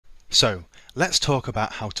So let's talk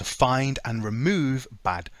about how to find and remove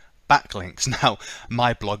bad backlinks. Now,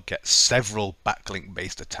 my blog gets several backlink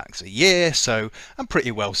based attacks a year, so I'm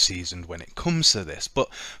pretty well seasoned when it comes to this.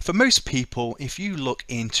 But for most people, if you look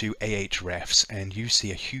into Ahrefs and you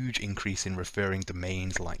see a huge increase in referring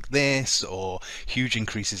domains like this, or huge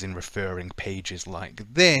increases in referring pages like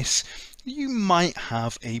this, you might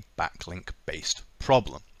have a backlink based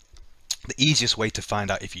problem. The easiest way to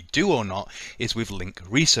find out if you do or not is with link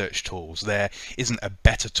research tools. There isn't a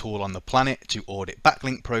better tool on the planet to audit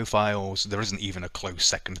backlink profiles. There isn't even a close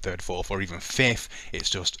second, third, fourth, or even fifth.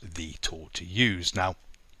 It's just the tool to use. Now,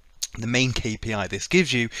 the main KPI this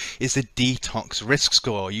gives you is the detox risk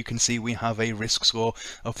score. You can see we have a risk score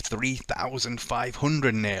of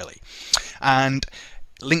 3,500 nearly. And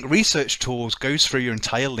Link Research Tools goes through your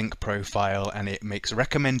entire link profile and it makes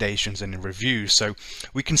recommendations and reviews. So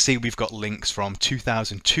we can see we've got links from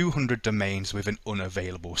 2,200 domains with an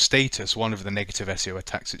unavailable status. One of the negative SEO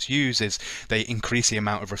attacks it's used is they increase the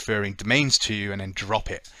amount of referring domains to you and then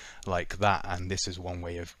drop it like that, and this is one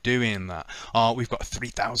way of doing that. We've got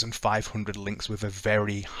 3,500 links with a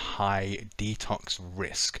very high detox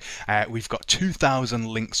risk. We've got 2,000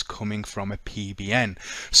 links coming from a PBN.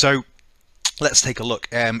 So let's take a look.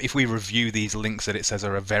 If we review these links that it says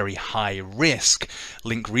are a very high risk,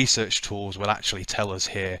 Link Research Tools will actually tell us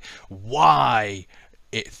here why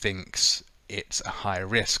it thinks it's a high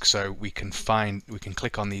risk. So we can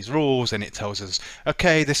click on these rules and it tells us,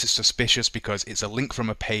 okay, this is suspicious because it's a link from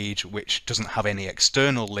a page which doesn't have any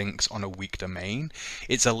external links on a weak domain.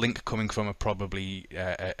 It's a link coming from a probably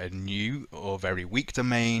a new or very weak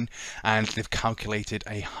domain, and they've calculated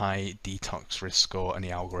a high detox risk score and the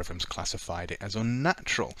algorithms classified it as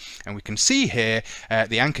unnatural. And we can see here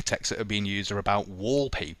the anchor texts that are being used are about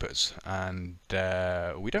wallpapers, and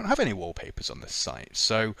we don't have any wallpapers on this site.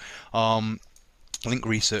 So Link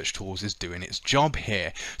Research Tools is doing its job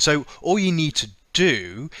here. So all you need to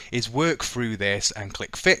do is work through this and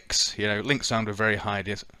click fix. You know, links sound a very high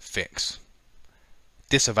fix.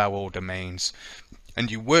 Disavow all domains.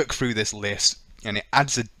 And you work through this list and it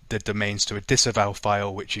adds the domains to a disavow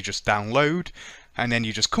file which you just download, and then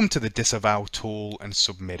you just come to the disavow tool and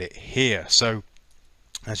submit it here. So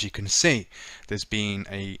as you can see, there's been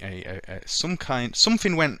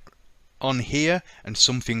something went on here and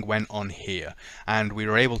something went on here, and we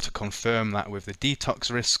were able to confirm that with the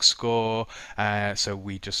detox risk score. So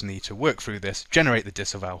we just need to work through this, generate the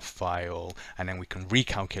disavow file, and then we can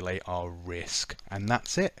recalculate our risk, and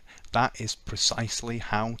that's it. That is precisely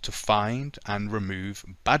how to find and remove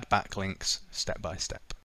bad backlinks step by step.